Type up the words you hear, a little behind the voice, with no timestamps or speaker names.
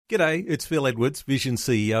G'day, it's Phil Edwards, Vision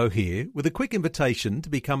CEO here, with a quick invitation to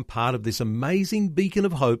become part of this amazing beacon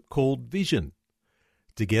of hope called Vision.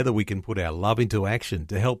 Together we can put our love into action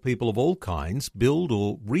to help people of all kinds build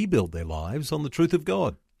or rebuild their lives on the truth of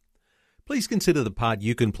God. Please consider the part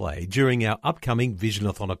you can play during our upcoming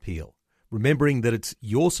Visionathon appeal, remembering that it's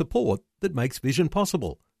your support that makes Vision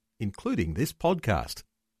possible, including this podcast.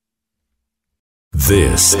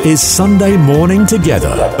 This is Sunday Morning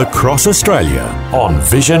Together across Australia on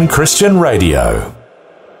Vision Christian Radio.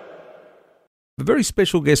 A very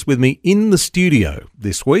special guest with me in the studio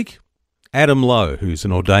this week, Adam Lowe, who's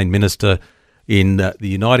an ordained minister in the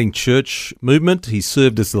Uniting Church movement. He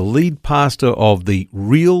served as the lead pastor of the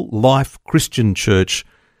Real Life Christian Church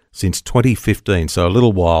since 2015, so a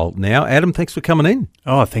little while now. Adam, thanks for coming in.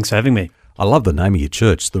 Oh, thanks for having me. I love the name of your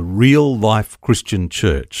church, the Real Life Christian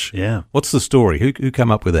Church. Yeah. What's the story? Who came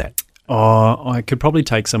up with that? Oh, I could probably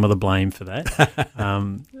take some of the blame for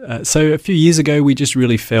that. So a few years ago, we just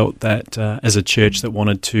really felt that as a church that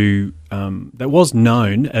wanted to, that was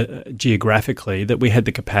known geographically, that we had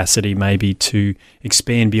the capacity maybe to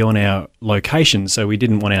expand beyond our location. So we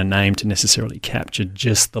didn't want our name to necessarily capture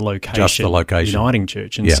just the location. Uniting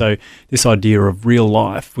Church. And so this idea of real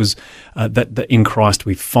life was that in Christ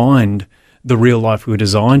we find the real life we were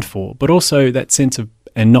designed for, but also that sense of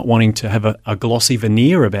and not wanting to have a glossy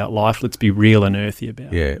veneer about life. Let's be real and earthy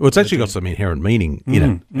about it. Yeah, well, it's actually got some inherent meaning in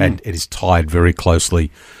it, and it is tied very closely,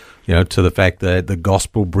 to the fact that the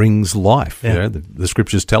gospel brings life. Yeah. The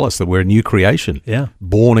scriptures tell us that we're a new creation, Yeah.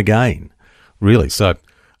 born again, really. So,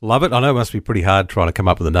 love it. I know it must be pretty hard trying to come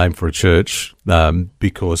up with a name for a church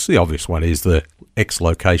because the obvious one is the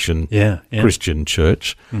ex-location Christian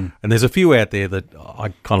church, and there's a few out there that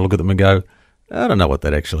I kind of look at them and go, I don't know what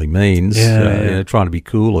that actually means, trying to be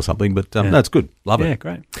cool or something, but that's good. Love it. Yeah,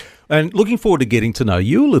 great. And looking forward to getting to know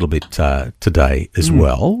you a little bit today as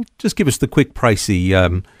well. Just give us the quick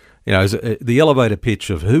précis, the elevator pitch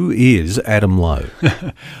of who is Adam Lowe.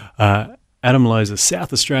 Adam Lowe is a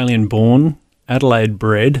South Australian-born,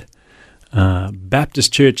 Adelaide-bred,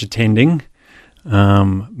 Baptist church attending,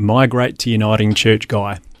 migrate to Uniting Church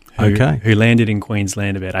guy. Who landed in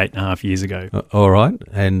Queensland about 8.5 years ago. All right,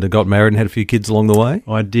 and got married and had a few kids along the way?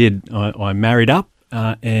 I did. I married up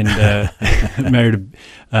and married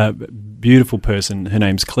a beautiful person. Her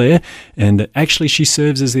name's Claire, and actually she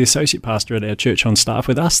serves as the associate pastor at our church on staff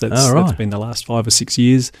with us. That's been the last 5 or 6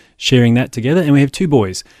 years sharing that together. And we have 2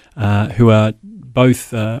 boys who are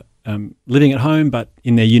both living at home, but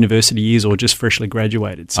in their university years or just freshly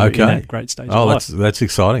graduated. So in that great stage of life. That's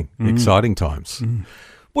exciting. Exciting times.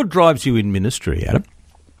 What drives you in ministry, Adam?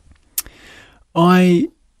 I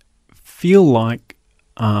feel like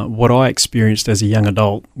what I experienced as a young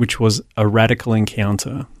adult, which was a radical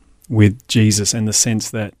encounter with Jesus and the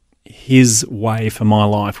sense that his way for my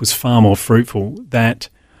life was far more fruitful, that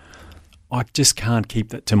I just can't keep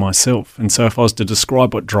that to myself. And so if I was to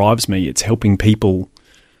describe what drives me, it's helping people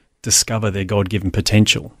discover their God-given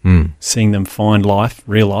potential, seeing them find life,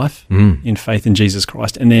 real life, in faith in Jesus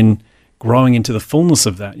Christ, and then growing into the fullness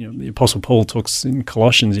of that. The Apostle Paul talks in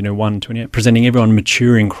Colossians, 1:28, presenting everyone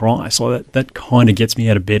mature in Christ. So that kind of gets me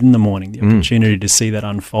out of bed in the morning. The opportunity to see that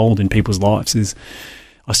unfold in people's lives is,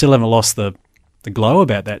 I still haven't lost the glow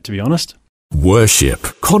about that, to be honest.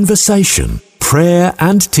 Worship, conversation, prayer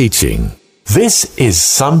and teaching. This is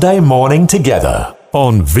Sunday Morning Together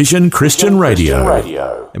on Vision Christian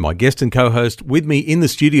Radio. And my guest and co-host with me in the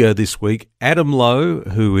studio this week, Adam Lowe,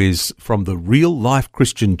 who is from the Real Life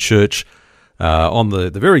Christian Church on the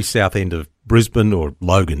very south end of Brisbane, or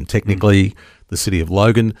Logan, technically, the city of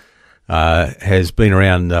Logan, has been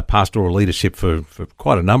around pastoral leadership for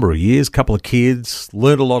quite a number of years, couple of kids,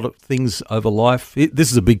 learned a lot of things over life.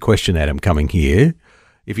 This is a big question, Adam, coming here.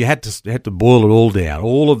 If you had to boil it all down,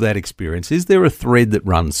 all of that experience, is there a thread that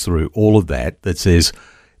runs through all of that says,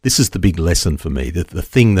 this is the big lesson for me, the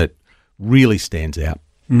thing that really stands out?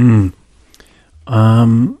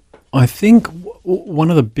 I think one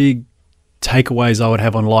of the big takeaways I would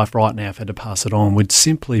have on life right now, if I had to pass it on, would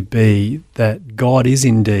simply be that God is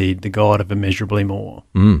indeed the God of immeasurably more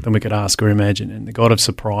than we could ask or imagine, and the God of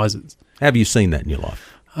surprises. How have you seen that in your life?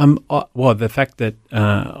 The fact that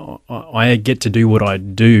I get to do what I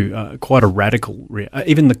do, quite a radical,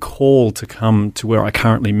 even the call to come to where I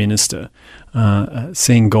currently minister,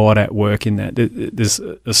 seeing God at work in that. There's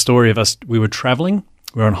a story of us, we were travelling,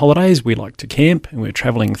 we were on holidays, we like to camp, and we were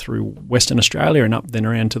travelling through Western Australia and up then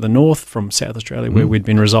around to the north from South Australia where we'd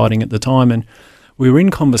been residing at the time, and we were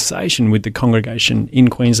in conversation with the congregation in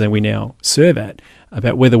Queensland we now serve at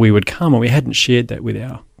about whether we would come, and we hadn't shared that with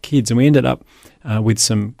our kids. And we ended up with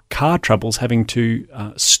some car troubles having to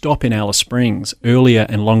stop in Alice Springs earlier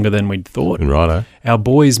and longer than we'd thought. Righto. Our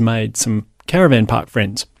boys made some caravan park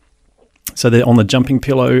friends. So they're on the jumping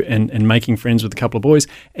pillow and making friends with a couple of boys.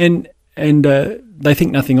 And they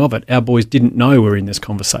think nothing of it. Our boys didn't know we're in this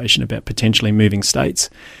conversation about potentially moving states.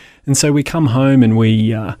 And so we come home and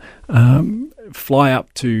we fly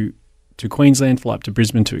up to Queensland, fly up to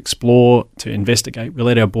Brisbane to explore, to investigate. We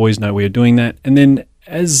let our boys know we are doing that. And then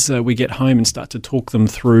as we get home and start to talk them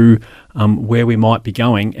through where we might be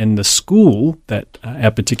going and the school that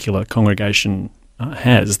our particular congregation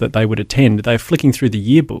has that they would attend, they're flicking through the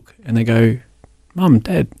yearbook and they go, "Mum,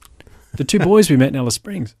 Dad, the two boys we met in Alice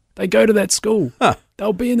Springs, they go to that school. Huh.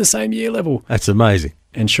 They'll be in the same year level." That's amazing.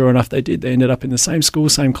 And sure enough, they did. They ended up in the same school,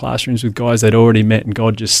 same classrooms with guys they'd already met, and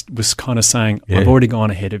God just was kind of saying, "I've already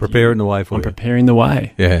gone ahead of you. Preparing the way for I'm you." preparing the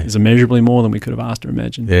way. Yeah. It's immeasurably more than we could have asked or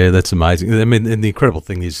imagined. Yeah, that's amazing. I mean, and the incredible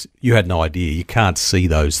thing is you had no idea. You can't see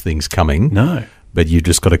those things coming. No. But you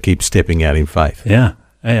just got to keep stepping out in faith. Yeah,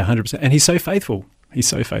 100%. And he's so faithful. He's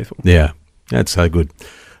so faithful. Yeah, that's so good.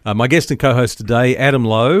 My guest and co-host today, Adam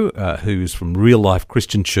Lowe, who's from Real Life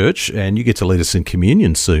Christian Church, and you get to lead us in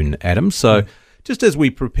communion soon, Adam. So just as we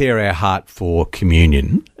prepare our heart for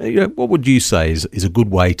communion, what would you say is a good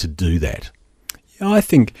way to do that? Yeah, I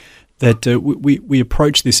think that we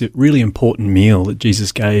approach this really important meal that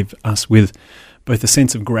Jesus gave us with both a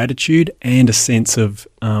sense of gratitude and a sense of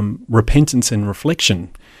repentance and reflection.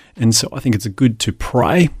 And so I think it's good to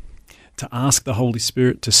pray, to ask the Holy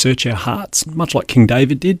Spirit to search our hearts, much like King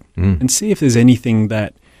David did, and see if there's anything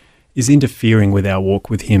that is interfering with our walk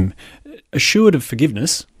with him, assured of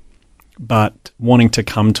forgiveness, but wanting to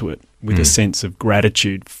come to it with a sense of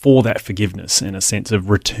gratitude for that forgiveness and a sense of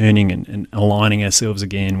returning and aligning ourselves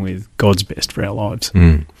again with God's best for our lives.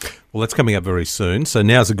 Well, that's coming up very soon, so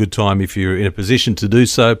now's a good time, if you're in a position to do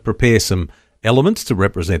so, prepare some elements to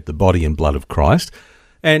represent the body and blood of Christ.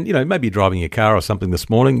 And, maybe you're driving your car or something this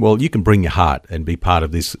morning. Well, you can bring your heart and be part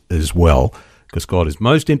of this as well, because God is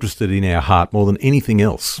most interested in our heart more than anything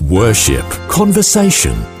else. Worship,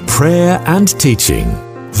 conversation, prayer and teaching.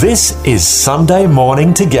 This is Sunday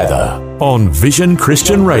Morning Together on Vision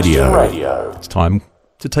Christian Radio. It's time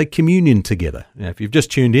to take communion together. Now, if you've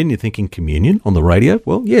just tuned in, you're thinking communion on the radio.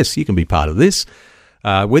 Well, yes, you can be part of this.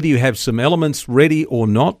 Whether you have some elements ready or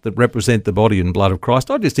not that represent the body and blood of Christ,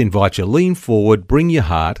 I just invite you, lean forward, bring your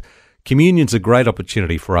heart. Communion's a great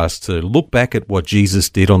opportunity for us to look back at what Jesus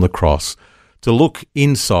did on the cross, to look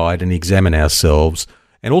inside and examine ourselves,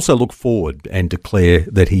 and also look forward and declare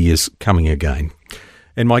that he is coming again.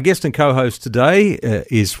 And my guest and co-host today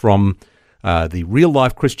is from the Real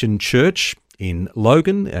Life Christian Church in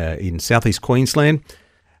Logan, in southeast Queensland.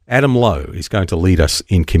 Adam Lowe is going to lead us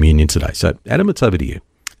in communion today. So, Adam, it's over to you.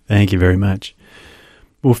 Thank you very much.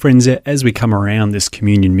 Well, friends, as we come around this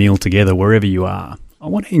communion meal together, wherever you are, I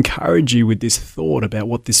want to encourage you with this thought about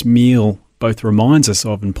what this meal both reminds us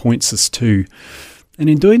of and points us to. And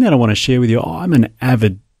in doing that, I want to share with you, I'm an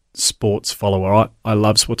avid sports follower. I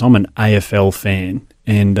love sports. I'm an AFL fan.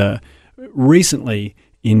 And recently,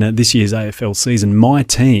 in this year's AFL season, my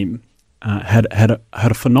team had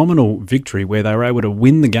a phenomenal victory where they were able to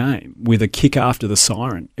win the game with a kick after the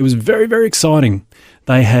siren. It was very, very exciting.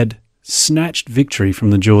 They had snatched victory from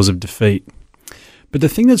the jaws of defeat. But the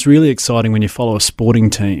thing that's really exciting when you follow a sporting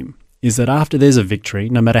team is that after there's a victory,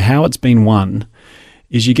 no matter how it's been won,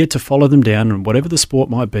 is you get to follow them down, and whatever the sport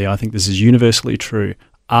might be, I think this is universally true,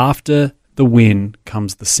 after the win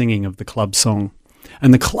comes the singing of the club song.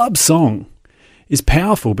 And the club song is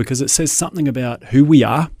powerful because it says something about who we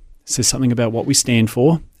are, it says something about what we stand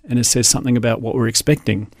for, and it says something about what we're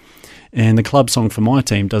expecting. And the club song for my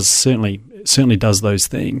team certainly does those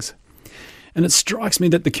things. And it strikes me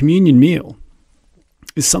that the communion meal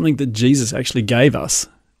is something that Jesus actually gave us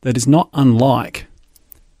that is not unlike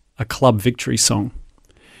a club victory song.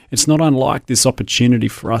 It's not unlike this opportunity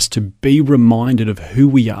for us to be reminded of who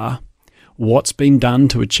we are, what's been done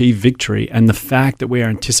to achieve victory, and the fact that we are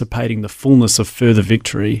anticipating the fullness of further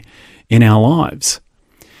victory in our lives.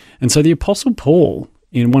 And so the Apostle Paul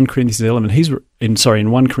in 1 Corinthians 11,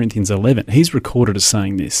 he's recorded as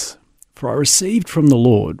saying this: "For I received from the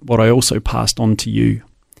Lord what I also passed on to you.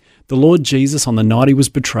 The Lord Jesus, on the night he was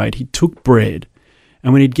betrayed, he took bread,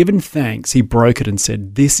 and when he'd given thanks, he broke it and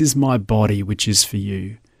said, 'This is my body, which is for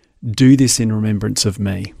you. Do this in remembrance of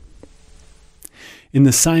me.' In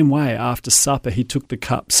the same way, after supper, he took the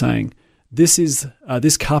cup, saying,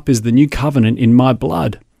 'This cup is the new covenant in my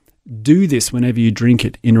blood. Do this whenever you drink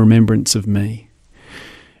it in remembrance of me.'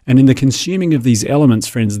 And in the consuming of these elements,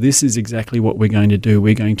 friends, this is exactly what we're going to do.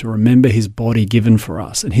 We're going to remember his body given for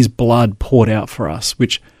us and his blood poured out for us,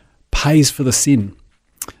 which pays for the sin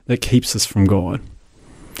that keeps us from God.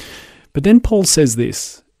 But then Paul says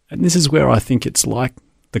this, and this is where I think it's like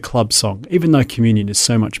the club song, even though communion is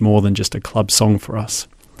so much more than just a club song for us.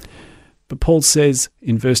 But Paul says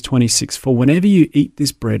in verse 26, "For whenever you eat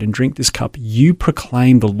this bread and drink this cup, you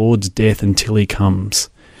proclaim the Lord's death until he comes."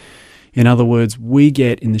 In other words, we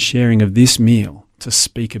get in the sharing of this meal to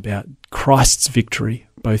speak about Christ's victory,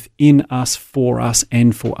 both in us, for us,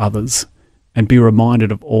 and for others, and be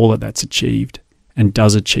reminded of all that that's achieved and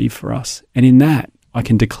does achieve for us. And in that, I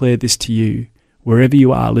can declare this to you, wherever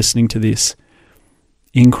you are listening to this,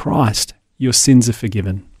 in Christ, your sins are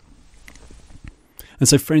forgiven. And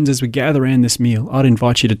so, friends, as we gather around this meal, I'd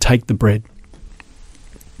invite you to take the bread.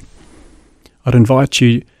 I'd invite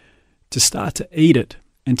you to start to eat it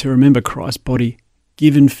and to remember Christ's body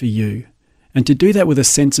given for you, and to do that with a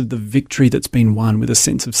sense of the victory that's been won, with a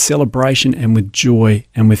sense of celebration and with joy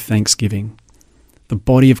and with thanksgiving. The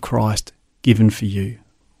body of Christ given for you.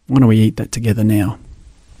 Why don't we eat that together now?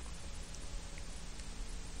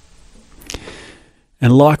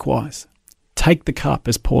 And likewise, take the cup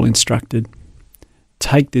as Paul instructed.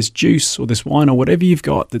 Take this juice or this wine or whatever you've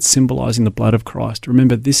got that's symbolizing the blood of Christ.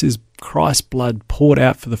 Remember, this is Christ's blood poured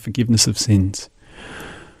out for the forgiveness of sins.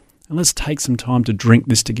 And let's take some time to drink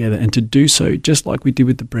this together, and to do so just like we did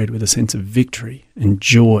with the bread, with a sense of victory and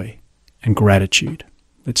joy and gratitude.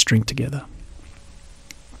 Let's drink together.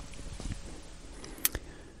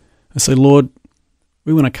 And so, Lord,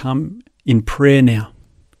 we want to come in prayer now.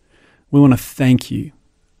 We want to thank you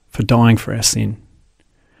for dying for our sin.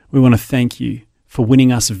 We want to thank you for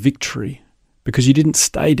winning us victory, because you didn't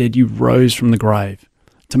stay dead, you rose from the grave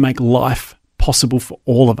to make life possible for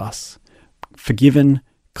all of us. Forgiven,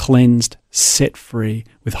 cleansed, set free,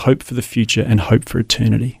 with hope for the future and hope for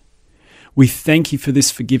eternity. We thank you for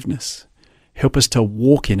this forgiveness. Help us to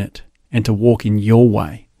walk in it and to walk in your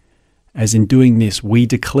way, as in doing this we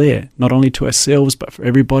declare, not only to ourselves but for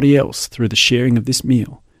everybody else, through the sharing of this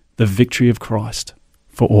meal, the victory of Christ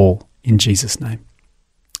for all, in Jesus' name.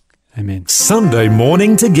 Amen. Sunday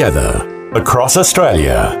morning together across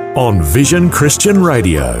Australia on Vision Christian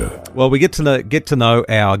Radio. Well, we get to know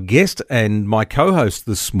our guest and my co-host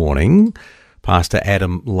this morning, Pastor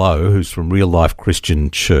Adam Lowe, who's from Real Life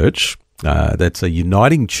Christian Church. That's a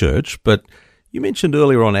uniting church, but you mentioned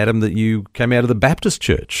earlier on, Adam, that you came out of the Baptist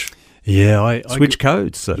church. Yeah, I switch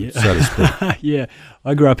codes, so to speak. Yeah,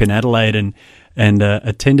 I grew up in Adelaide and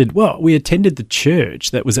attended the church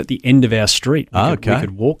that was at the end of our street. We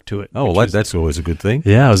could walk to it. Oh, well, that's always a good thing.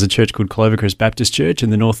 Yeah, it was a church called Clovercrest Baptist Church in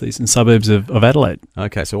the northeastern suburbs of Adelaide.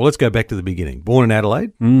 Okay, so let's go back to the beginning. Born in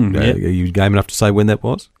Adelaide? Yeah. Are you game enough to say when that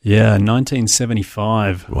was? Yeah,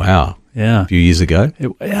 1975. Wow. Yeah. A few years ago.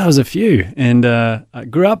 It was a few. And I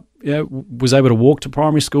grew up, was able to walk to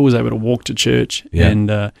primary school, was able to walk to church,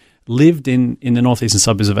 and lived in the northeastern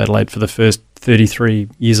suburbs of Adelaide for the first 33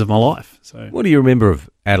 years of my life. So, what do you remember of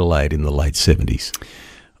Adelaide in the late 70s?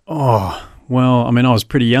 Oh, well, I mean, I was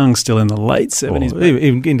pretty young still in the late 70s.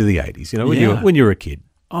 Even into the 80s, when you were a kid.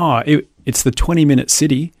 Oh, it's the 20-minute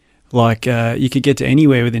city. Like, you could get to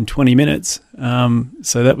anywhere within 20 minutes.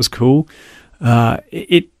 So that was cool.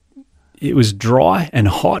 It was dry and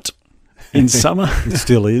hot in summer. It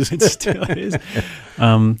still is. It still is.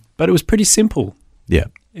 But it was pretty simple. Yeah.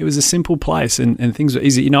 It was a simple place, and things were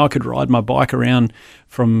easy. I could ride my bike around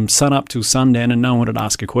from sun up till sundown and no one would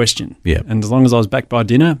ask a question. Yeah. And as long as I was back by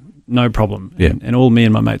dinner, no problem. Yeah. And all me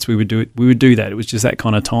and my mates, we would do that. It was just that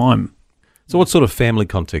kind of time. So what sort of family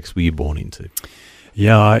context were you born into?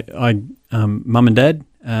 Yeah, I mum and dad,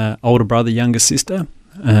 older brother, younger sister,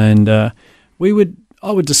 and I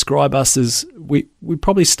would describe us as we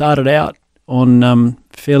probably started out on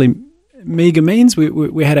fairly meagre means.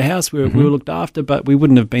 We had a house, we were looked after, but we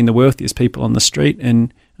wouldn't have been the wealthiest people on the street.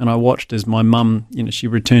 And I watched as my mum, she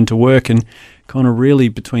returned to work, and kind of really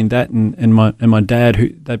between that and my dad, who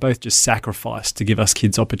they both just sacrificed to give us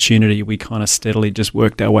kids opportunity, we kind of steadily just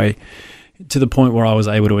worked our way to the point where I was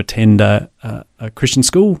able to attend a Christian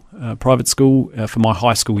school, a private school for my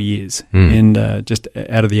high school years, and just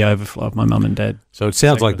out of the overflow of my mum and dad. So it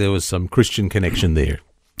sounds like there was some Christian connection there.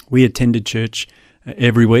 We attended church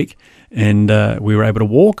every week, and we were able to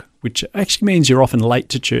walk, which actually means you're often late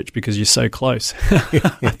to church because you're so close.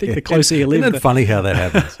 I think the closer you live. Isn't it funny how that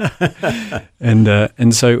happens?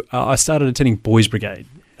 And so I started attending Boys Brigade.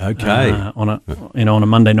 Okay. On a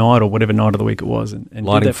Monday night or whatever night of the week it was, and did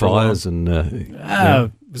Lighting that for a while. fires and It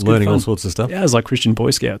was good learning all fun. sorts of stuff. Yeah, it was like Christian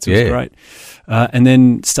Boy Scouts. It Yeah. was great. And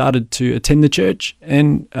then started to attend the church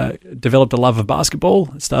and developed a love of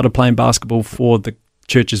basketball. Started playing basketball for the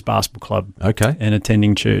church's basketball club Okay. and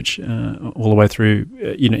attending church all the way through,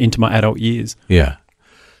 into my adult years. Yeah.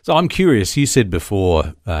 So I'm curious, you said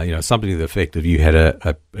before, something to the effect of you had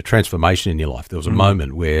a transformation in your life. There was a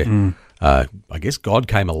moment where I guess God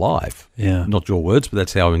came alive. Yeah. Not your words, but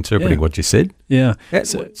that's how I'm interpreting Yeah. what you said. Yeah.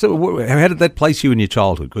 So how did that place you in your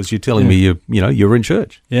childhood? Because you're telling me you were in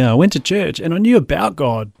church. Yeah, I went to church and I knew about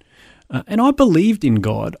God and I believed in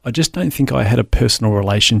God. I just don't think I had a personal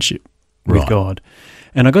relationship with Right. God.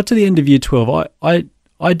 And I got to the end of year 12.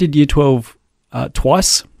 I did year 12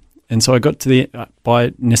 twice. And so I got to the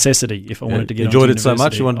by necessity. If I wanted to get enjoyed onto it so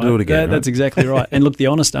much university. you wanted to do it again, right? That's exactly right. And look, the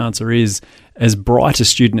honest answer is, as bright a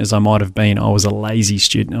student as I might have been, I was a lazy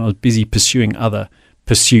student. I was busy pursuing other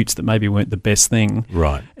pursuits that maybe weren't the best thing.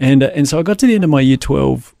 Right. And so I got to the end of my year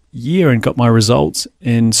 12 year and got my results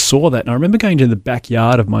and saw that. And I remember going to the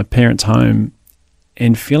backyard of my parents' home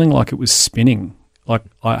and feeling like it was spinning, like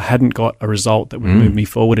I hadn't got a result that would move me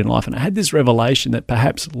forward in life. And I had this revelation that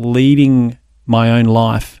perhaps leading my own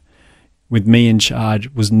life with me in charge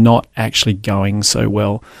was not actually going so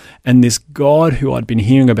well. And this God who I'd been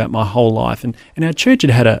hearing about my whole life, and our church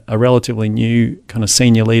had a relatively new kind of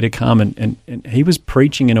senior leader come, and he was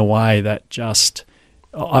preaching in a way that just,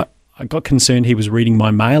 I got concerned he was reading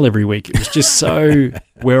my mail every week. It was just so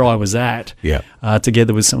where I was at,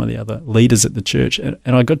 together with some of the other leaders at the church. And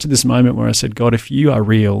I got to this moment where I said, God, if you are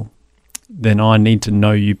real, then I need to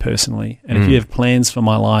know you personally. And if you have plans for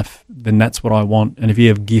my life, then that's what I want. And if you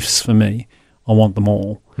have gifts for me, I want them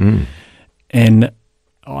all. And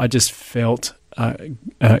I just felt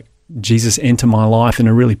Jesus enter my life in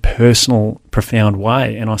a really personal, profound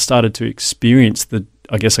way. And I started to experience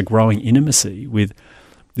a growing intimacy with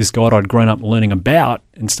this God I'd grown up learning about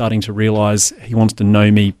and starting to realize he wants to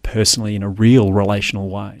know me personally in a real relational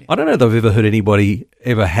way. I don't know that I've ever heard anybody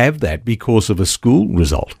ever have that because of a school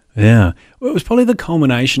result. Yeah. Well, it was probably the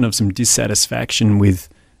culmination of some dissatisfaction with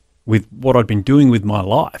what I'd been doing with my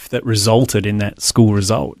life that resulted in that school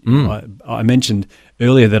result. I mentioned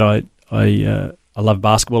earlier that I love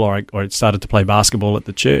basketball, or I started to play basketball at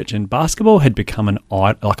the church, and basketball had become an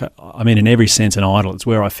idol, in every sense an idol. It's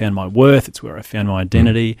where I found my worth, it's where I found my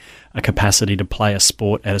identity, a capacity to play a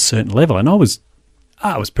sport at a certain level. And I was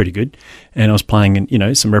pretty good, and I was playing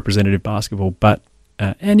in, some representative basketball, but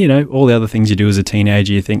all the other things you do as a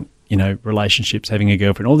teenager, you think, relationships, having a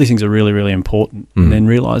girlfriend, all these things are really, really important. And then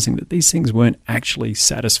realizing that these things weren't actually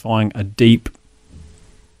satisfying a deep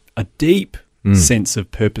sense of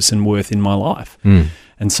purpose and worth in my life.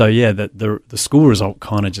 And so, that the school result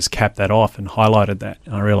kind of just capped that off and highlighted that.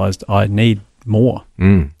 And I realized I need more.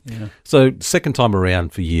 Yeah. So second time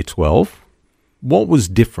around for year 12, what was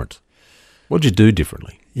different? What did you do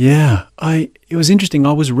differently? Yeah, it was interesting.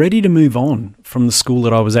 I was ready to move on from the school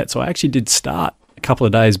that I was at. So I actually did start a couple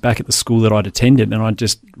of days back at the school that I'd attended, and I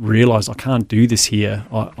just realised I can't do this here.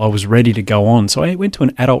 I was ready to go on. So I went to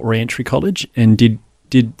an adult re-entry college and did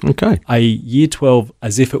a year 12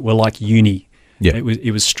 as if it were like uni. Yeah.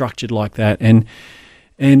 It was structured like that. And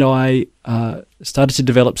I started to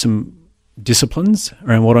develop some disciplines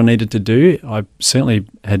around what I needed to do. I certainly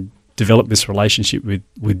had developed this relationship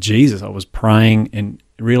with Jesus. I was praying and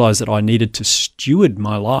realised that I needed to steward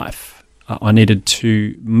my life.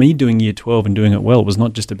 Me doing year 12 and doing it well was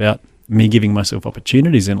not just about me giving myself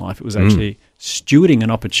opportunities in life. It was actually stewarding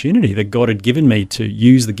an opportunity that God had given me to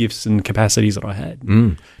use the gifts and capacities that I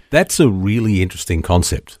had. That's a really interesting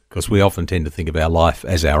concept, because we often tend to think of our life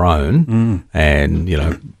as our own and,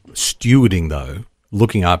 stewarding, though,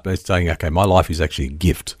 looking up and saying, okay, my life is actually a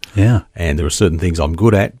gift. Yeah. And there are certain things I'm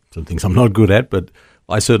good at, some things I'm not good at, but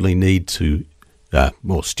I certainly need to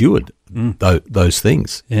steward those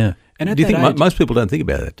things. Yeah. And do you think most people don't think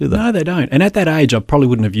about that, do they? No, they don't. And at that age, I probably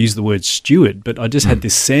wouldn't have used the word steward, but I just had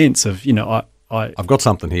this sense of, I've got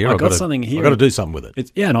something here. I've got something here. I've got to do something with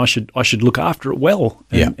it. And I should look after it well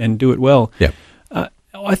and do it well. Yeah.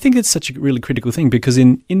 I think it's such a really critical thing, because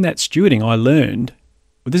in that stewarding, I learned,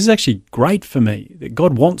 well, this is actually great for me. That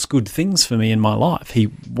God wants good things for me in my life. He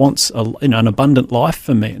wants an abundant life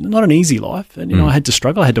for me, and not an easy life. And I had to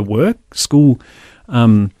struggle. I had to work, school,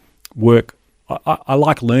 work. I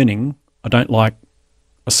like learning. I don't like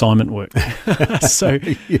assignment work. So,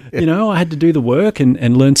 I had to do the work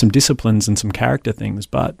and learn some disciplines and some character things,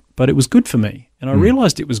 but it was good for me. And I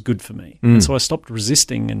realized it was good for me. And so I stopped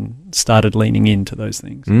resisting and started leaning into those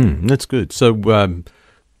things. That's good. So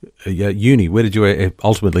uni. Where did you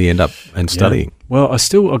ultimately end up and studying? Well, I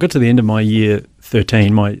got to the end of my year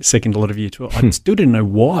 13, my second lot of year 12. I still didn't know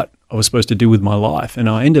what I was supposed to do with my life, and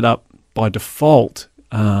I ended up by default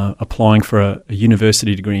applying for a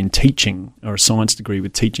university degree in teaching, or a science degree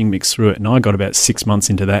with teaching mixed through it. And I got about 6 months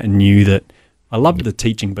into that and knew that I loved the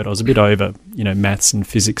teaching, but I was a bit over, maths and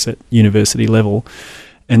physics at university level.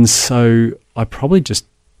 And so I probably just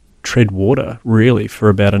tread water really for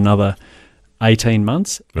about another 18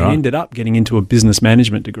 months and ended up getting into a business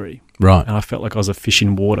management degree. Right. And I felt like I was a fish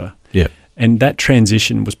in water. Yeah. And that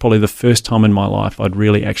transition was probably the first time in my life I'd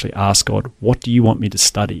really actually asked God, what do you want me to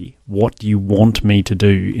study? What do you want me to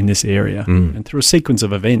do in this area? And through a sequence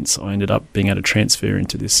of events, I ended up being able to transfer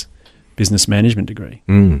into this business management degree.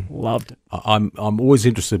 Loved it. I'm always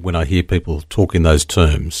interested when I hear people talk in those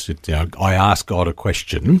terms. I ask God a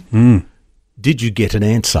question. Did you get an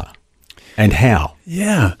answer? And how?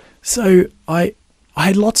 Yeah. So I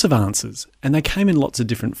had lots of answers, and they came in lots of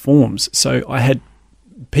different forms. So I had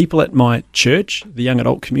people at my church, the young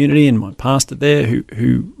adult community, and my pastor there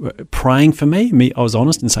who were praying for me. I was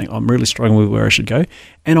honest and saying, I'm really struggling with where I should go.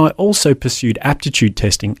 And I also pursued aptitude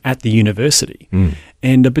testing at the university.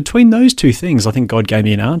 And between those two things, I think God gave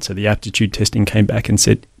me an answer. The aptitude testing came back and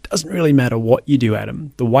said, it doesn't really matter what you do,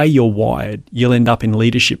 Adam. The way you're wired, you'll end up in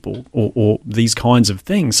leadership or these kinds of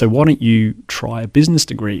things. So why don't you try a business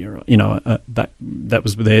degree? Or that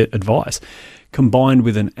was their advice, combined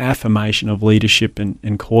with an affirmation of leadership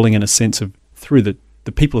and calling, in a sense of through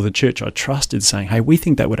the people of the church I trusted, saying, hey, we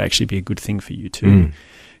think that would actually be a good thing for you too.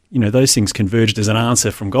 Those things converged as an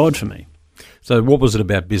answer from God for me. So what was it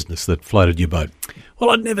about business that floated your boat?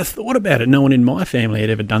 Well, I'd never thought about it. No one in my family had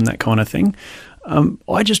ever done that kind of thing.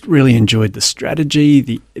 I just really enjoyed the strategy,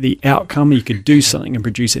 the outcome. You could do something and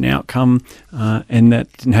produce an outcome, and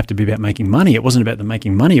that didn't have to be about making money. It wasn't about the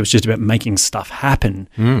making money. It was just about making stuff happen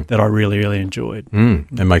that I really, really enjoyed. And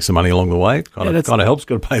make some money along the way. Kind of helps.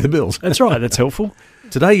 Got to pay the bills. That's right. That's helpful.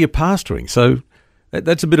 Today you're pastoring, so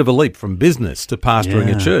that's a bit of a leap from business to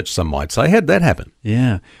pastoring a church, some might say. How'd that happen?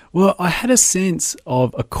 Yeah. Well, I had a sense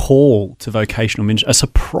of a call to vocational ministry, a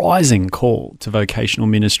surprising call to vocational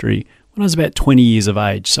ministry when I was about 20 years of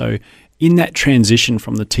age. So in that transition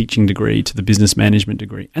from the teaching degree to the business management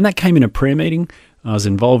degree, and that came in a prayer meeting. I was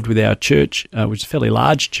involved with our church, which is a fairly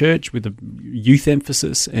large church with a youth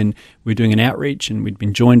emphasis, and we were doing an outreach, and we'd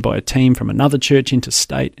been joined by a team from another church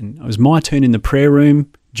interstate, and it was my turn in the prayer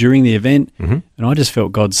room during the event, and I just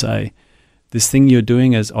felt God say, this thing you're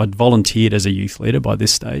doing, as I'd volunteered as a youth leader by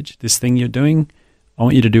this stage, this thing you're doing, I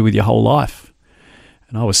want you to do with your whole life.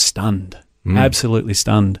 And I was stunned, absolutely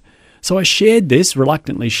stunned. So I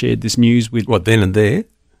reluctantly shared this news with... What, then and there?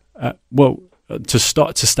 To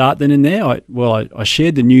start then and there, I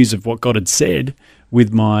shared the news of what God had said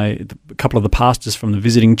with a couple of the pastors from the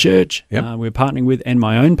visiting church we were partnering with, and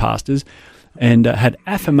my own pastors, and had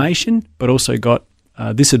affirmation, but also got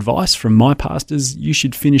this advice from my pastors: you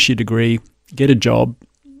should finish your degree, get a job,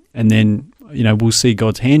 and then we'll see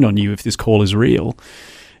God's hand on you if this call is real.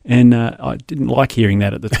 And I didn't like hearing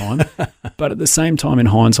that at the time, but at the same time, in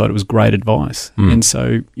hindsight, it was great advice. And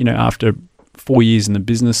so, after 4 years in the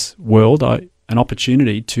business world, an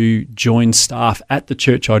opportunity to join staff at the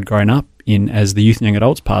church I'd grown up in as the youth and young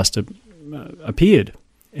adults pastor appeared,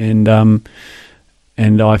 and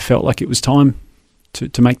I felt like it was time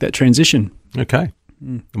to make that transition. Okay.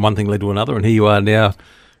 And one thing led to another, and here you are now,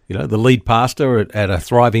 the lead pastor at a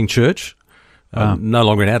thriving church, no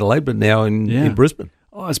longer in Adelaide, but now in Brisbane.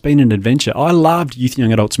 Oh, it's been an adventure. I loved youth and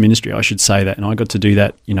young adults ministry, I should say that, and I got to do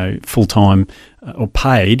that, full-time or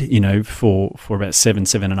paid, for about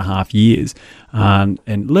 7.5 years,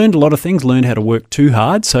 and learned a lot of things, learned how to work too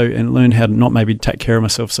hard, and learned how to not maybe take care of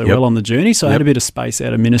myself so well on the journey, so I had a bit of space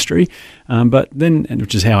out of ministry, but then,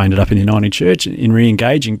 which is how I ended up in the Uniting Church in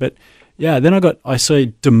re-engaging, but then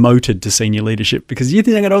I demoted to senior leadership because youth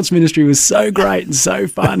and young adults ministry was so great and so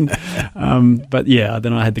fun, but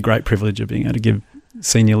then I had the great privilege of being able to give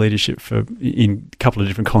senior leadership in a couple of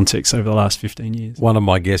different contexts over the last 15 years. One of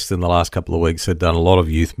my guests in the last couple of weeks had done a lot of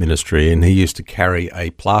youth ministry, and he used to carry a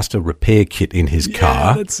plaster repair kit in his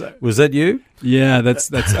car. Was that you? Yeah, that's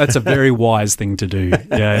a very wise thing to do.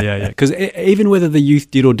 Yeah. Because even whether the youth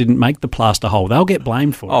did or didn't make the plaster hole, they'll get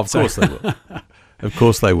blamed for it. Oh, of course they will. Of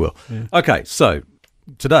course they will. Yeah. Okay, so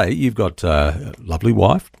today you've got a lovely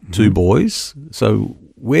wife, 2 boys. So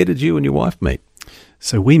where did you and your wife meet?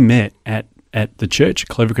 So we met at the church,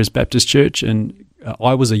 Clovercrest Baptist Church, and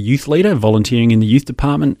I was a youth leader volunteering in the youth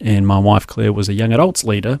department, and my wife Claire was a young adults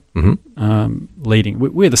leader leading.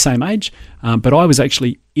 We're the same age, but I was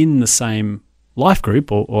actually in the same life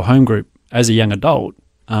group or home group as a young adult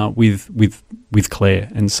with Claire,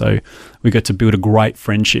 and so we got to build a great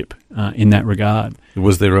friendship in that regard.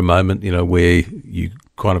 Was there a moment, where you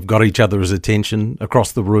kind of got each other's attention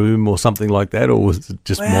across the room or something like that, or was it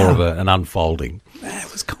just more of an unfolding?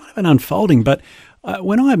 It was kind of an unfolding, but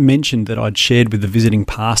when I mentioned that I'd shared with the visiting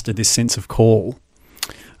pastor this sense of call,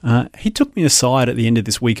 he took me aside at the end of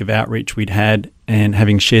this week of outreach we'd had, and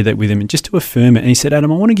having shared that with him, and just to affirm it, and he said,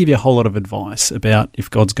 Adam, I want to give you a whole lot of advice about if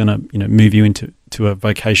God's going to move you into a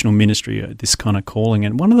vocational ministry, this kind of calling.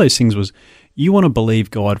 And one of those things was, you want to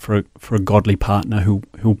believe God for a godly partner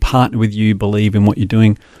who'll partner with you, believe in what you're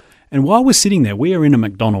doing. And while we're sitting there, we are in a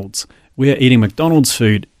McDonald's. We are eating McDonald's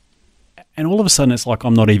food, and all of a sudden it's like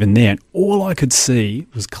I'm not even there. And all I could see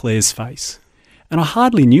was Claire's face. And I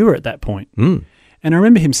hardly knew her at that point. And I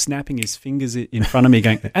remember him snapping his fingers in front of me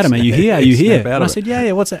going, Adam, are you here? Are you here? And I said,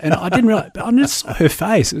 yeah, what's that? And I didn't realize, but I just saw her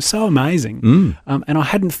face. It was so amazing. And I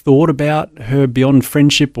hadn't thought about her beyond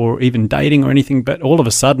friendship or even dating or anything, but all of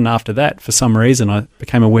a sudden after that, for some reason, I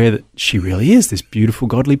became aware that she really is this beautiful,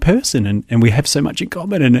 godly person, and we have so much in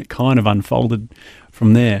common, and it kind of unfolded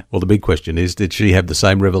from there. Well, the big question is, did she have the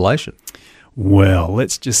same revelation? Well,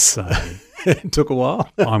 let's just say it took a while.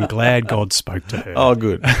 I'm glad God spoke to her. Oh,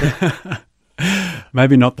 good.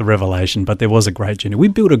 Maybe not the revelation, but there was a great journey. We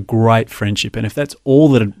built a great friendship, and if that's all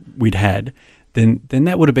that we'd had, then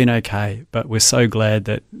that would have been okay. But we're so glad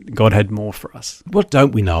that God had more for us. What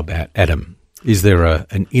don't we know about Adam? Is there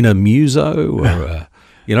an inner muso, or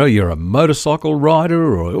you're a motorcycle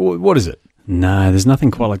rider, or what is it? No, there's nothing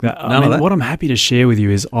quite like that. None of that? What I'm happy to share with you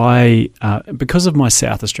is because of my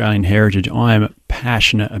South Australian heritage, I am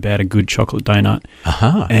passionate about a good chocolate donut.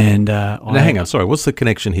 And now, hang on, sorry, what's the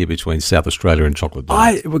connection here between South Australia and chocolate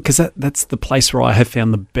donuts? Because that's the place where I have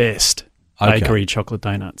found the best bakery chocolate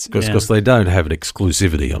donuts. Because they don't have an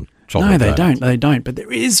exclusivity on chocolate donuts. No, they don't. But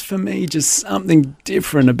there is, for me, just something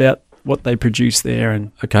different about what they produce there.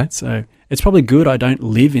 And so it's probably good I don't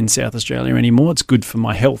live in South Australia anymore. It's good for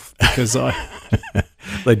my health because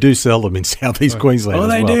they do sell them in southeast Queensland. Oh,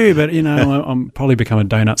 they do, but I'm probably become a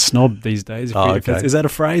donut snob these days. Is that a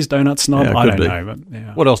phrase, donut snob? Yeah, I don't know.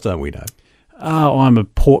 But what else don't we know? I'm a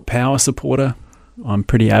Port Power supporter. I'm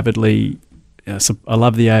pretty avidly. I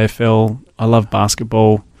love the AFL. I love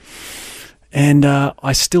basketball, and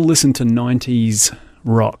I still listen to 90s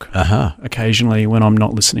rock occasionally when I'm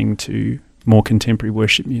not listening to more contemporary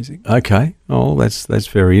worship music. Okay. Oh, that's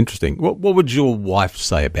very interesting. What would your wife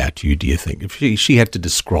say about you, do you think, if she had to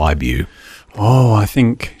describe you? Oh, I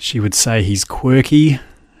think she would say he's quirky,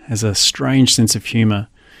 has a strange sense of humour.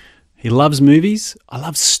 He loves movies. I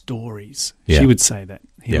love stories. Yeah. She would say that.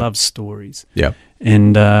 He loves stories. Yeah.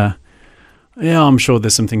 And I'm sure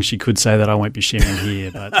there's some things she could say that I won't be sharing here,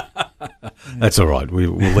 but that's all right.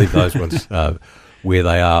 We'll leave those ones where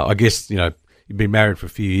they are. I guess, you've been married for a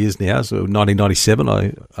few years now, so 1997,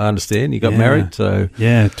 I understand. You got married. So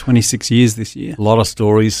 26 years this year. A lot of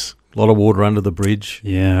stories, a lot of water under the bridge.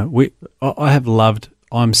 Yeah,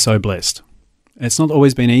 I'm so blessed. It's not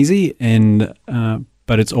always been easy,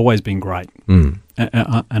 but it's always been great. And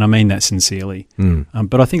I mean that sincerely.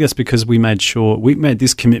 But I think that's because we made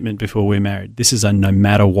this commitment before we were married. This is a no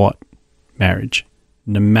matter what marriage.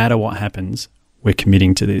 No matter what happens, we're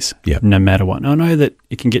committing to this, no matter what. And I know that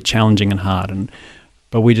it can get challenging and hard,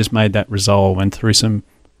 but we just made that resolve, and through some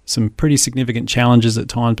pretty significant challenges at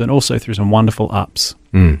times, but also through some wonderful ups.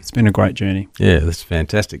 It's been a great journey. Yeah, that's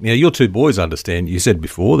fantastic. Now, your two boys, I understand, you said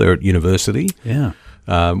before, they're at university. Yeah.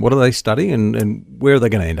 What are they studying, and where are they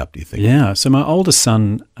going to end up, do you think? Yeah, so my oldest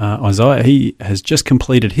son, Isaiah, he has just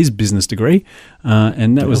completed his business degree,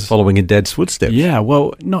 and that was following in Dad's footsteps. Yeah,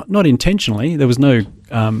 well, not intentionally. There was no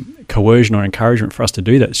coercion or encouragement for us to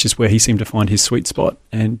do that. It's just where he seemed to find his sweet spot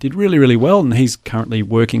and did really, really well, and he's currently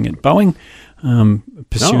working at Boeing,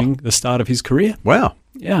 pursuing the start of his career. Wow.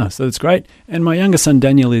 Yeah, so that's great. And my younger son,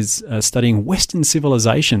 Daniel, is studying Western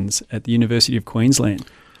civilizations at the University of Queensland.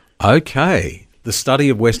 Okay. The study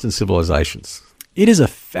of Western civilizations. It is a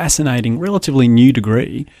fascinating, relatively new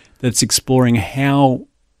degree that's exploring how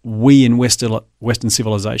we in Western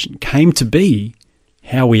civilization came to be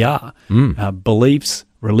how we are. Beliefs,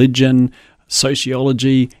 religion,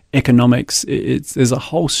 sociology, economics. There's a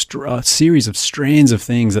whole series of strands of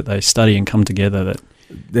things that they study and come together.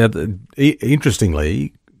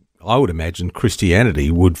 Interestingly, I would imagine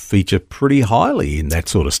Christianity would feature pretty highly in that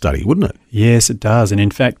sort of study, wouldn't it? Yes, it does. And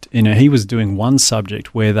in fact, he was doing one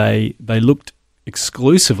subject where they looked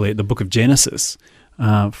exclusively at the book of Genesis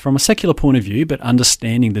from a secular point of view, but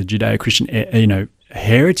understanding the Judeo-Christian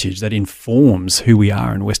heritage that informs who we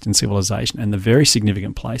are in Western civilization and the very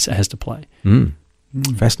significant place it has to play.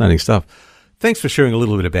 Fascinating stuff. Thanks for sharing a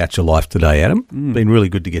little bit about your life today, Adam. Been really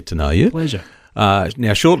good to get to know you. Pleasure.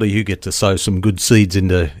 Now, shortly you get to sow some good seeds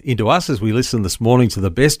into us as we listen this morning to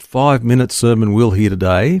the best 5-minute sermon we'll hear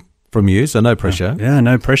today from you, so no pressure. Yeah,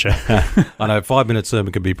 no pressure. I know 5-minute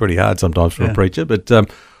sermon can be pretty hard sometimes for a preacher, but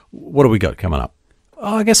what do we got coming up?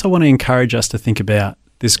 I guess I want to encourage us to think about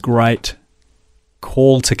this great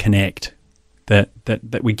call to connect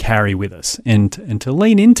that we carry with us and to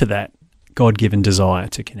lean into that God-given desire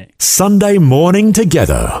to connect. Sunday morning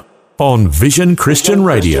together on Vision Christian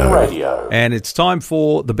Radio. And it's time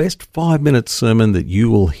for the best 5-minute sermon that you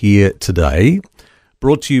will hear today,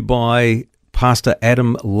 brought to you by Pastor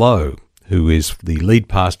Adam Lowe, who is the lead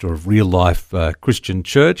pastor of Real Life Christian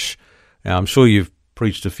Church. Now, I'm sure you've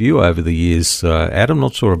preached a few over the years, Adam.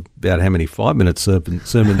 Not sure about how many 5-minute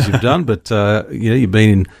sermons you've done, but you've been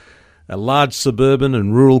in a large suburban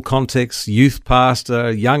and rural context, youth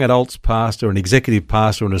pastor, young adults pastor, an executive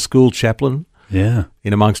pastor, and a school chaplain. Yeah.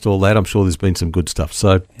 In amongst all that, I'm sure there's been some good stuff.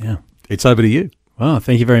 So yeah, it's over to you. Well,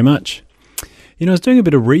 thank you very much. I was doing a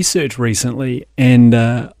bit of research recently, and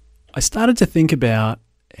I started to think about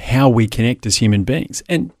how we connect as human beings.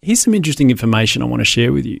 And here's some interesting information I want to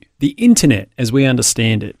share with you. The internet, as we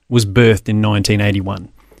understand it, was birthed in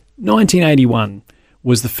 1981. 1981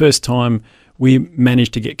 was the first time we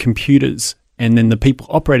managed to get computers and then the people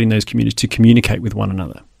operating those computers to communicate with one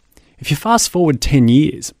another. If you fast forward 10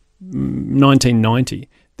 years, 1990,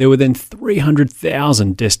 there were then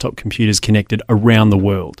 300,000 desktop computers connected around the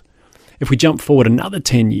world. If we jump forward another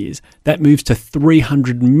 10 years, that moves to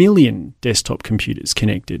 300 million desktop computers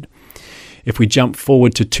connected. If we jump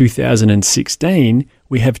forward to 2016,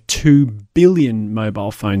 we have 2 billion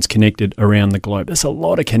mobile phones connected around the globe. That's a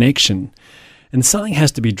lot of connection. And something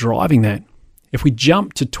has to be driving that. If we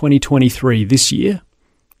jump to 2023 this year,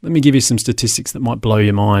 let me give you some statistics that might blow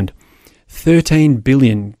your mind. 13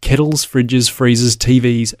 billion kettles, fridges, freezers,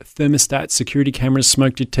 TVs, thermostats, security cameras,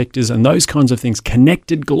 smoke detectors, and those kinds of things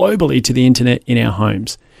connected globally to the internet in our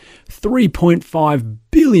homes. 3.5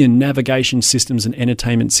 billion navigation systems and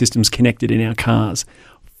entertainment systems connected in our cars.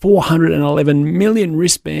 411 million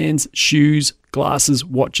wristbands, shoes, glasses,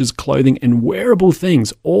 watches, clothing, and wearable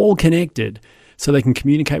things all connected so they can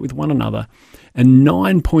communicate with one another. And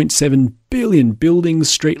 9.7 billion buildings,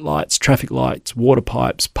 street lights, traffic lights, water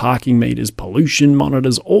pipes, parking meters, pollution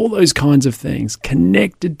monitors, all those kinds of things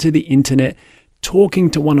connected to the internet, talking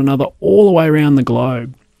to one another all the way around the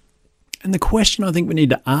globe. And the question I think we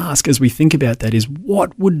need to ask as we think about that is,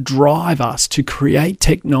 what would drive us to create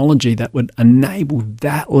technology that would enable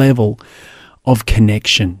that level of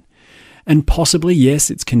connection? And possibly,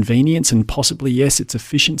 yes, it's convenience, and possibly, yes, it's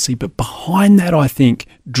efficiency. But behind that, I think,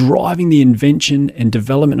 driving the invention and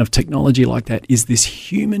development of technology like that is this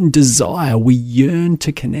human desire. We yearn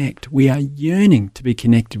to connect. We are yearning to be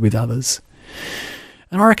connected with others.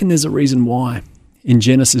 And I reckon there's a reason why. In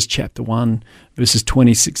Genesis chapter 1, verses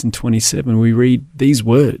 26 and 27, we read these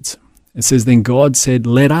words. It says, "Then God said,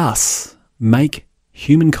 'Let us make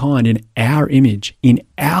humankind in our image, in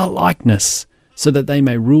our likeness, so that they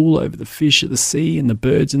may rule over the fish of the sea and the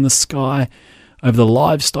birds in the sky, over the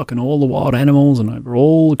livestock and all the wild animals, and over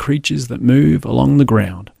all the creatures that move along the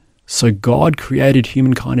ground.' So God created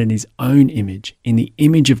humankind in his own image. In the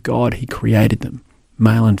image of God, he created them.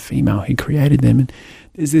 Male and female, he created them." And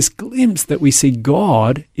there's this glimpse that we see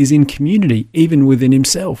God is in community, even within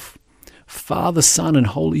himself. Father, Son, and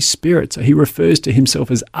Holy Spirit. So he refers to himself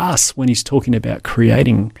as us when he's talking about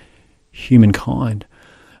creating humankind.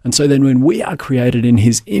 And so then when we are created in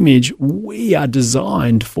his image, we are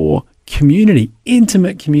designed for community,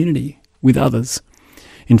 intimate community with others.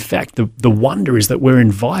 In fact, the wonder is that we're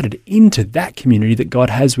invited into that community that God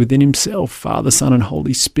has within himself, Father, Son, and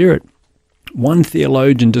Holy Spirit. One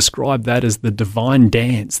theologian described that as the divine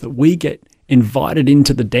dance, that we get invited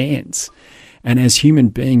into the dance. And as human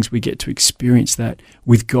beings, we get to experience that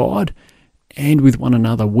with God and with one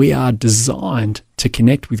another. We are designed to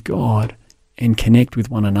connect with God and connect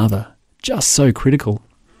with one another. Just so critical.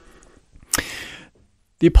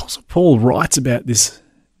 The Apostle Paul writes about this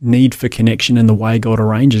need for connection and the way God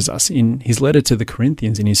arranges us in his letter to the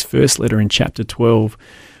Corinthians, in his first letter in chapter 12.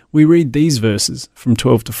 We read these verses from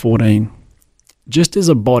 12 to 14. "Just as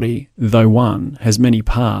a body, though one, has many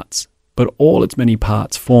parts, but all its many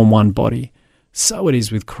parts form one body, so it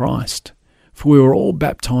is with Christ. For we were all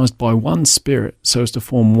baptized by one Spirit so as to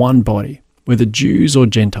form one body, whether Jews or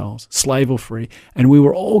Gentiles, slave or free, and we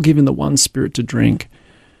were all given the one Spirit to drink.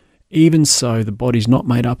 Even so, the body's not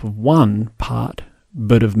made up of one part,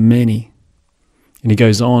 but of many." And he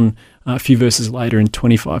goes on a few verses later in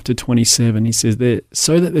 25 to 27. He says,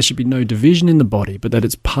 "So that there should be no division in the body, but that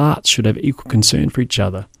its parts should have equal concern for each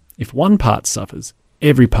other. If one part suffers,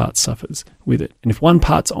 every part suffers with it. And if one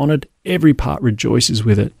part's honoured, every part rejoices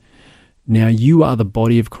with it. Now you are the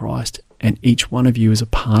body of Christ, and each one of you is a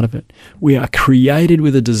part of it. We are created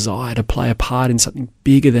with a desire to play a part in something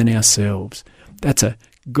bigger than ourselves. That's a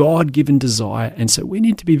God-given desire, and so we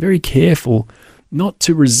need to be very careful not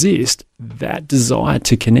to resist that desire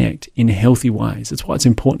to connect in healthy ways. That's why it's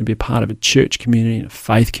important to be a part of a church community and a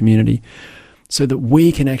faith community, so that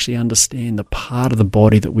we can actually understand the part of the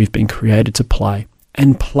body that we've been created to play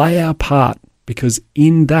and play our part, because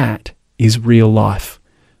in that is real life,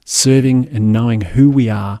 serving and knowing who we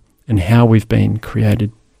are and how we've been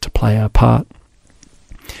created to play our part.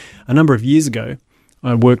 A number of years ago,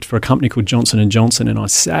 I worked for a company called Johnson & Johnson, and I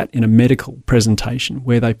sat in a medical presentation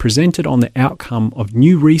where they presented on the outcome of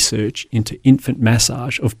new research into infant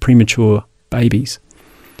massage of premature babies.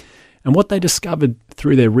 And what they discovered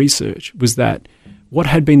through their research was that what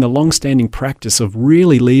had been the long-standing practice of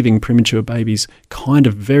really leaving premature babies kind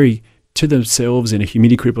of very to themselves in a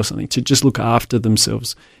humidity crib or something, to just look after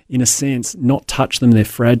themselves, in a sense, not touch them, they're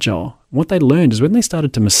fragile. What they learned is when they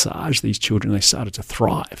started to massage these children, they started to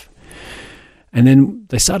thrive. And then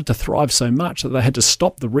they started to thrive so much that they had to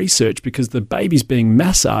stop the research, because the babies being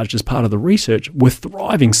massaged as part of the research were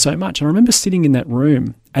thriving so much. And I remember sitting in that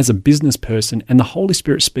room as a business person and the Holy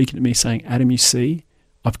Spirit speaking to me saying, Adam, you see,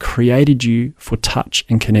 I've created you for touch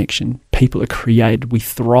and connection. People are created. We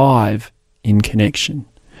thrive in connection.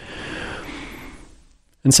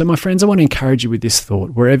 And so, my friends, I want to encourage you with this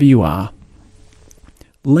thought. Wherever you are,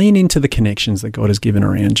 lean into the connections that God has given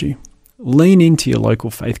around you. Lean into your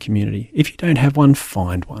local faith community. If you don't have one,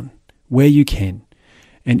 find one where you can.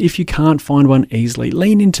 And if you can't find one easily,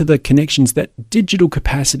 lean into the connections that digital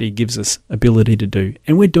capacity gives us ability to do.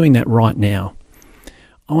 And we're doing that right now.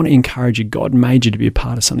 I want to encourage you. God made you to be a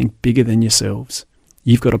part of something bigger than yourselves.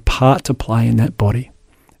 You've got a part to play in that body.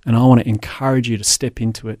 And I want to encourage you to step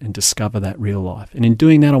into it and discover that real life. And in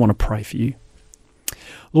doing that, I want to pray for you.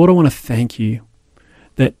 Lord, I want to thank you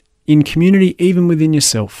that in community, even within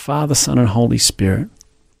yourself, Father, Son, and Holy Spirit,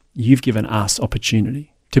 you've given us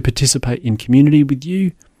opportunity to participate in community with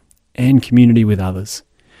you and community with others.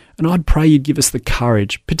 And I'd pray you'd give us the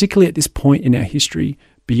courage, particularly at this point in our history,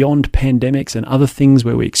 beyond pandemics and other things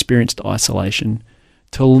where we experienced isolation,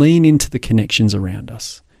 to lean into the connections around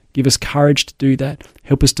us. Give us courage to do that.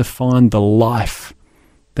 Help us to find the life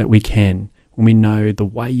that we can when we know the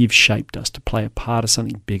way you've shaped us to play a part of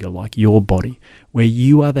something bigger like your body, where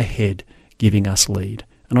you are the head giving us lead.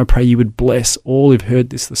 And I pray you would bless all who've heard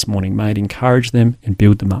this morning. May it encourage them and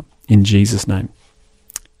build them up. In Jesus' name,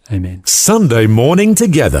 amen. Sunday morning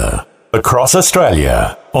together across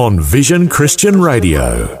Australia on Vision Christian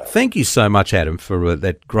Radio. Thank you so much, Adam, for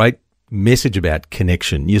that great message about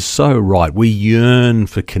connection. You're so right. We yearn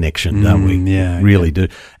for connection, don't we? Yeah, really do.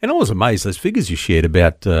 And I was amazed, those figures you shared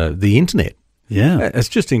about the internet. Yeah. It's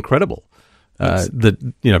just incredible.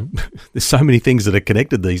 That, you know, there's so many things that are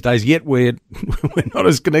connected these days, yet we're not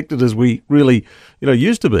as connected as we really,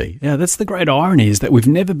 used to be. Yeah, that's the great irony, is that we've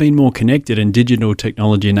never been more connected, and digital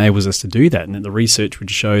technology enables us to do that. And the research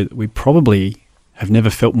would show that we probably have never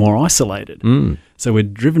felt more isolated. So we're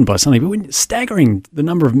driven by something, but we're staggering the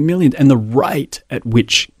number of millions and the rate at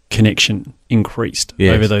which connection increased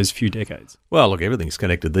over those few decades. Well, look, everything's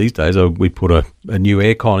connected these days. We put a new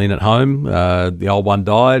aircon in at home. The old one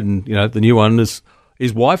died, and the new one is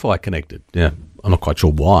Wi-Fi connected. Yeah, I'm not quite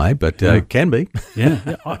sure why, but it can be.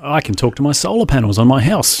 Yeah, I can talk to my solar panels on my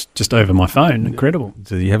house just over my phone. Incredible.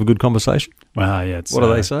 So you have a good convecation? Wow, yeah. What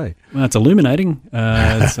do they say? Well, it's illuminating.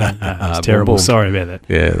 It's terrible. Sorry about that.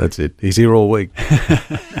 Yeah, that's it. He's here all week.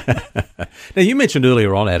 Now, you mentioned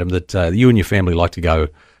earlier on, Adam, that you and your family like to go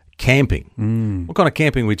camping. What kind of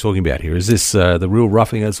camping are we talking about here? Is this the real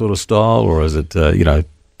roughing it sort of style, or is it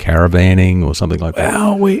caravanning or something like that?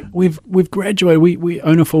 Well, we've graduated. We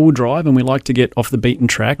own a 4-wheel drive, and we like to get off the beaten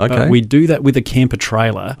track. Okay. But we do that with a camper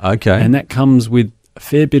trailer. Okay. And that comes with a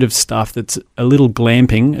fair bit of stuff that's a little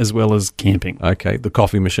glamping as well as camping. Okay. The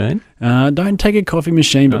coffee machine? Don't take a coffee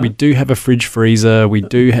machine, but we do have a fridge freezer. We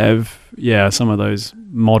do have some of those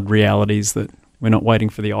mod realities that we're not waiting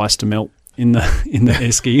for the ice to melt in the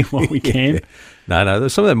esky while we camp. No.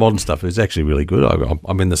 Some of that modern stuff is actually really good.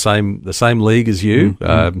 I'm in the same league as you.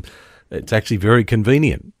 It's actually very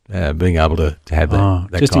convenient being able to have that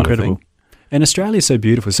just kind incredible. of thing. And Australia's so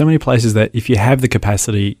beautiful. So many places that if you have the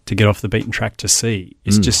capacity to get off the beaten track to see,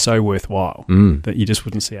 it's just so worthwhile that you just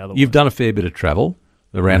wouldn't see otherwise. You've done a fair bit of travel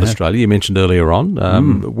around Australia. You mentioned earlier on.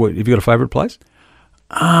 Have you got a favourite place?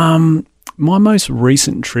 My most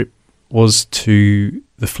recent trip was to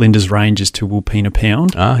the Flinders Ranges to Wilpena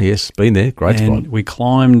Pound. Ah, yes, been there. Great and spot. we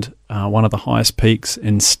climbed one of the highest peaks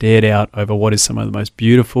and stared out over what is some of the most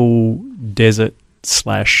beautiful desert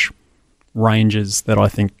 / ranges that I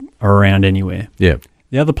think are around anywhere. Yeah.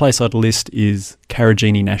 The other place I'd list is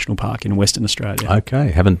Karajini National Park in Western Australia.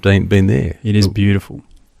 Okay, haven't been there. It is beautiful.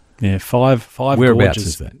 Yeah, five Whereabouts gorges.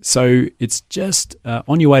 is that? So it's just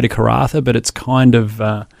on your way to Karratha, but it's kind of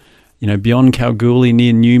beyond Kalgoorlie,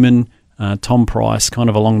 near Newman, Tom Price, kind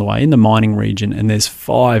of along the way in the mining region. And there's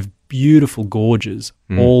 5 beautiful gorges,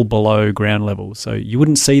 all below ground level. So you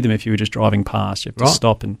wouldn't see them if you were just driving past. You have to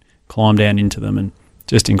stop and climb down into them, and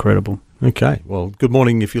just incredible. Okay. Well, good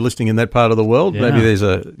morning if you're listening in that part of the world. Yeah. Maybe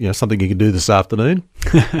there's something you can do this afternoon.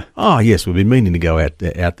 Oh, yes, we've been meaning to go out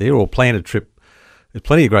there or plan a trip. There's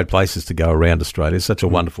plenty of great places to go around Australia. It's such a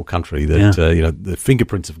wonderful country that the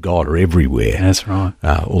fingerprints of God are everywhere. That's right.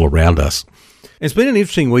 All around us. It's been an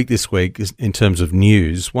interesting week this week in terms of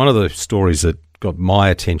news. One of the stories that got my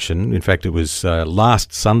attention, in fact, it was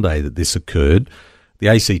last Sunday that this occurred. The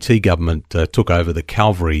ACT government took over the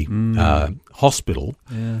Calvary Hospital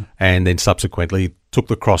and then subsequently took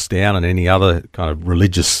the cross down and any other kind of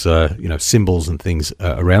religious symbols and things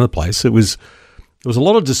around the place. There was a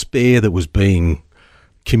lot of despair that was being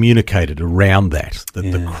communicated around that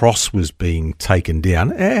the cross was being taken down.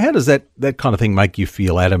 How does that kind of thing make you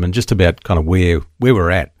feel, Adam, and just about kind of where we're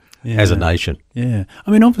at as a nation? Yeah.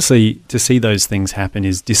 I mean, obviously, to see those things happen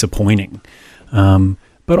is disappointing.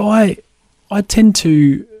 But I tend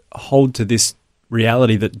to hold to this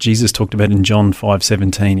reality that Jesus talked about in John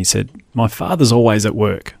 5:17. He said, "My Father's always at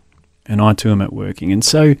work, and I too am at working." And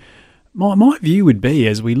so my view would be,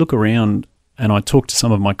 as we look around and I talk to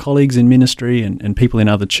some of my colleagues in ministry and people in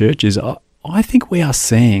other churches, I think we are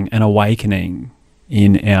seeing an awakening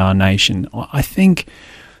in our nation. I think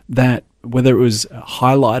that whether it was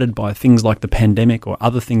highlighted by things like the pandemic or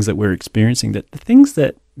other things that we're experiencing, that the things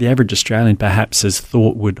that the average Australian perhaps has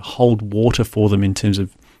thought would hold water for them in terms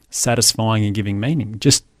of satisfying and giving meaning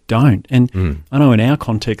just don't. And I know in our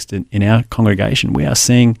context, in our congregation, we are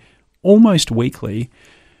seeing almost weekly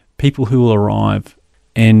people who will arrive,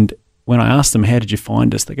 and when I ask them, how did you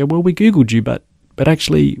find us? They go, well, we Googled you, but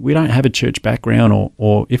actually we don't have a church background,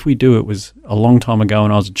 or if we do, it was a long time ago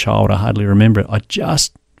when I was a child. I hardly remember it. I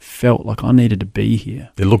just felt like I needed to be here.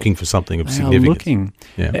 They're looking for something of significance. They are looking.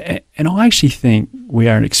 Yeah. And I actually think we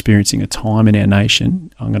are experiencing a time in our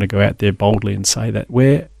nation, I'm going to go out there boldly and say that,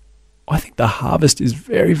 where I think the harvest is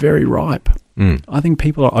very, very ripe. I think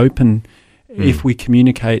people are open if we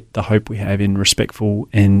communicate the hope we have in respectful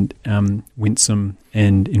and winsome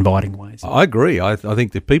and inviting ways. I agree. I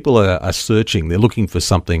think that people are searching. They're looking for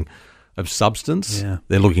something of substance. Yeah.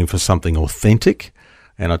 They're looking for something authentic.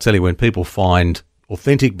 And I tell you, when people find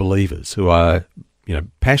authentic believers who are,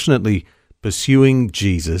 passionately pursuing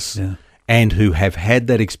Jesus and who have had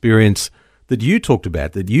that experience that you talked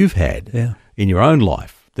about, that you've had in your own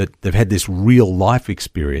life, that they've had this real life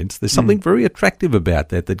experience, there's something very attractive about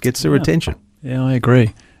that gets their attention. Yeah, I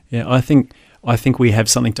agree. Yeah, I think we have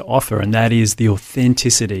something to offer, and that is the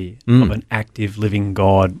authenticity of an active, living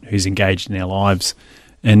God who's engaged in our lives.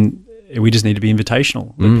 And we just need to be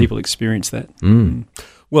invitational, let people experience that.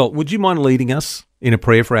 Well, would you mind leading us in a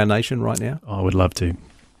prayer for our nation right now? I would love to.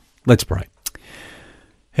 Let's pray.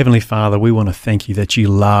 Heavenly Father, we want to thank you that you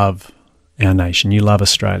love our nation. You love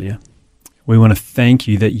Australia. We want to thank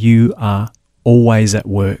you that you are always at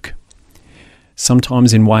work,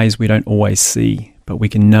 sometimes in ways we don't always see, but we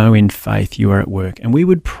can know in faith you are at work. And we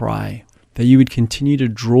would pray that you would continue to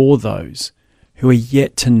draw those who are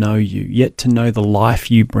yet to know you, yet to know the life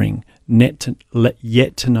you bring, yet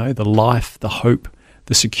to know the life, the hope,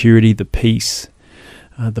 the security, the peace,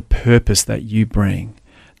 the purpose that you bring,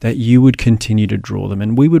 that you would continue to draw them.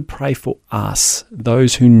 And we would pray for us,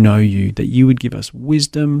 those who know you, that you would give us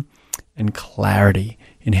wisdom and clarity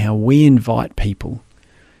in how we invite people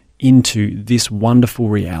into this wonderful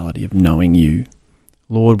reality of knowing you.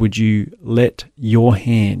 Lord, would you let your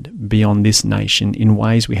hand be on this nation in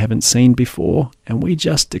ways we haven't seen before? And we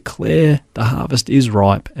just declare the harvest is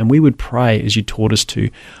ripe. And we would pray, as you taught us to,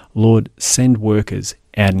 Lord, send workers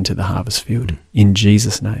out into the harvest field. In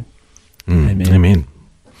Jesus' name. Amen. Amen.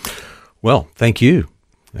 Well, thank you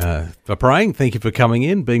for praying. Thank you for coming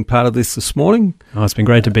in, being part of this morning. Oh, it's been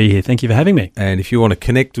great to be here. Thank you for having me. And if you want to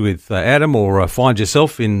connect with Adam or find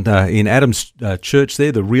yourself in Adam's church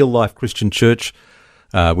there, the Real Life Christian Church,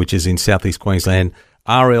 which is in Southeast Queensland,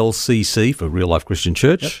 RLCC for Real Life Christian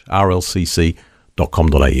Church, rlcc.com.au.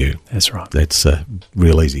 That's right. That's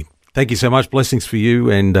real easy. Thank you so much. Blessings for you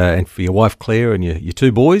and for your wife, Claire, and your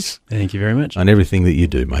 2 boys. Thank you very much. And everything that you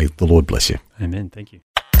do. May the Lord bless you. Amen. Thank you.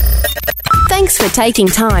 Thanks for taking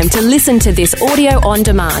time to listen to this audio on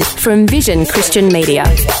demand from Vision Christian Media.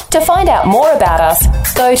 To find out more about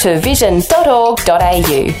us, go to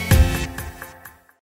vision.org.au.